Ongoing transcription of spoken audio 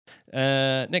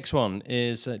Next one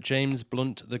is James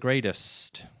Blunt, The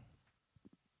Greatest.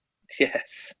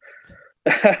 Yes.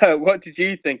 What did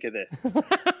you think of this?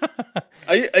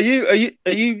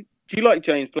 Do you like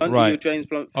James Blunt? Are you a Right. James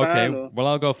Blunt Okay. fan or? Well,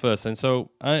 I'll go first then.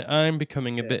 So I'm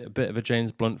becoming a Yeah. bit of a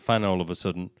James Blunt fan all of a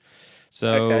sudden.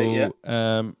 Okay. Yeah.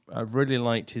 So I've really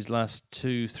liked his last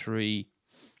 2, 3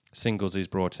 singles he's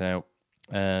brought out,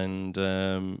 and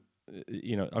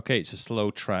okay, it's a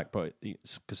slow track, but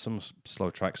because some slow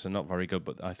tracks are not very good,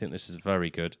 but I think this is very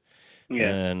good.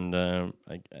 Yeah. And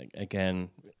again,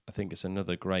 I think it's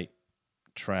another great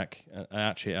track.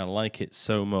 Actually, I like it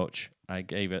so much. I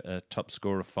gave it a top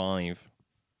score of 5.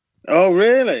 Oh,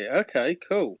 really? Okay.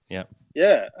 Cool. Yeah.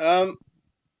 Yeah.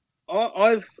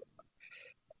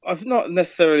 I've not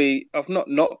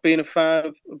been a fan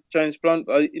of James Blunt.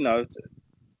 I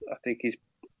think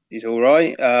he's all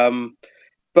right.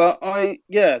 But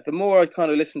the more I kind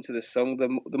of listened to this song,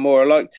 the more I liked